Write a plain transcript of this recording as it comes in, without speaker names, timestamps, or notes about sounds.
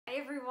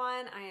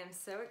everyone, I am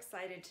so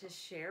excited to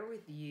share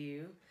with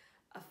you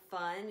a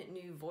fun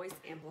new voice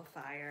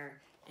amplifier,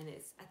 and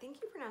I think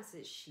you pronounce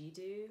it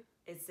SHIDU.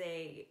 It's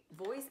a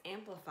voice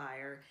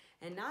amplifier,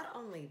 and not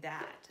only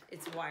that,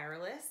 it's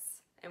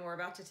wireless, and we're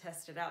about to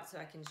test it out so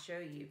I can show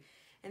you.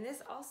 And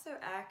this also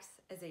acts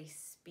as a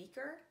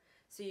speaker,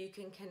 so you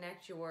can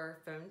connect your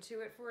phone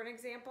to it, for an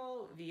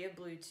example, via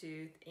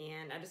Bluetooth.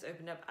 And I just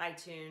opened up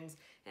iTunes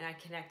and I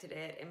connected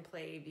it and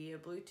play via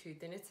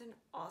Bluetooth, and it's an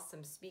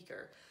awesome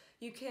speaker.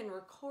 You can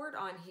record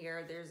on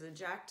here. There's a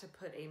jack to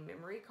put a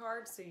memory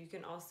card, so you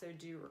can also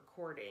do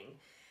recording.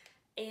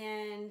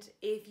 And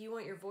if you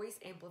want your voice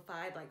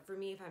amplified, like for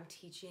me, if I'm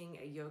teaching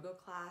a yoga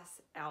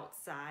class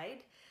outside,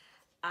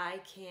 I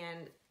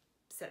can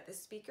set the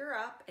speaker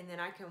up and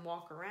then I can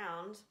walk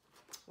around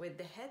with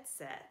the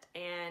headset.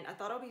 And I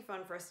thought it'll be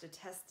fun for us to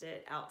test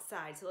it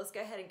outside. So let's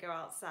go ahead and go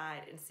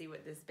outside and see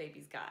what this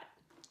baby's got.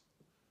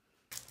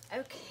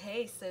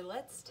 Okay, so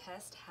let's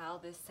test how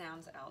this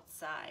sounds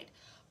outside.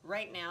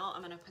 Right now,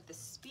 I'm gonna put the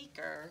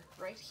speaker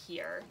right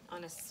here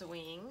on a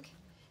swing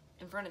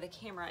in front of the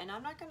camera, and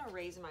I'm not gonna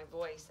raise my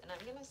voice, and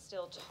I'm gonna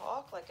still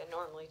talk like I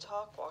normally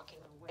talk, walking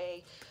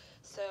away.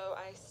 So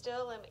I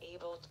still am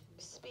able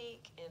to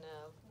speak in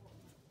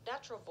a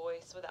natural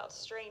voice without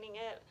straining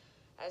it.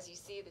 As you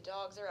see, the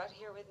dogs are out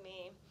here with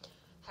me,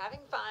 having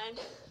fun,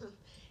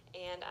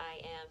 and I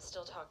am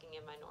still talking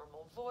in my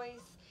normal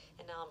voice.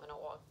 And now I'm gonna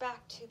walk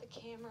back to the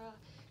camera,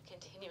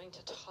 continuing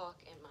to talk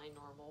in my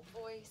normal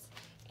voice,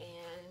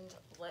 and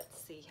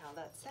let's see how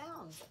that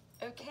sounds.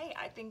 Okay,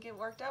 I think it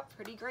worked out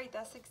pretty great.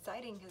 That's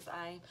exciting because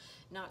I'm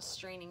not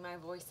straining my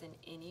voice in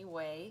any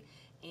way,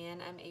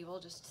 and I'm able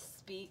just to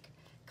speak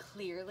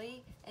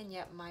clearly, and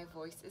yet my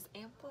voice is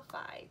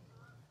amplified.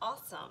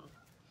 Awesome.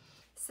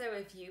 So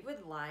if you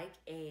would like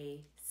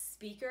a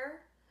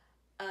speaker,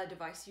 a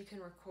device you can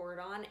record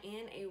on,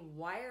 and a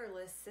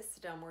wireless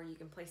system where you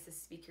can place the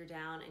speaker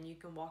down and you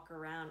can walk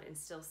around and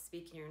still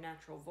speak in your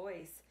natural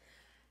voice,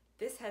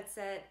 this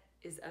headset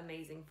is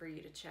amazing for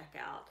you to check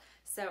out.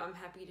 So I'm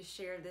happy to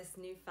share this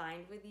new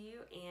find with you,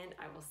 and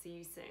I will see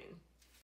you soon.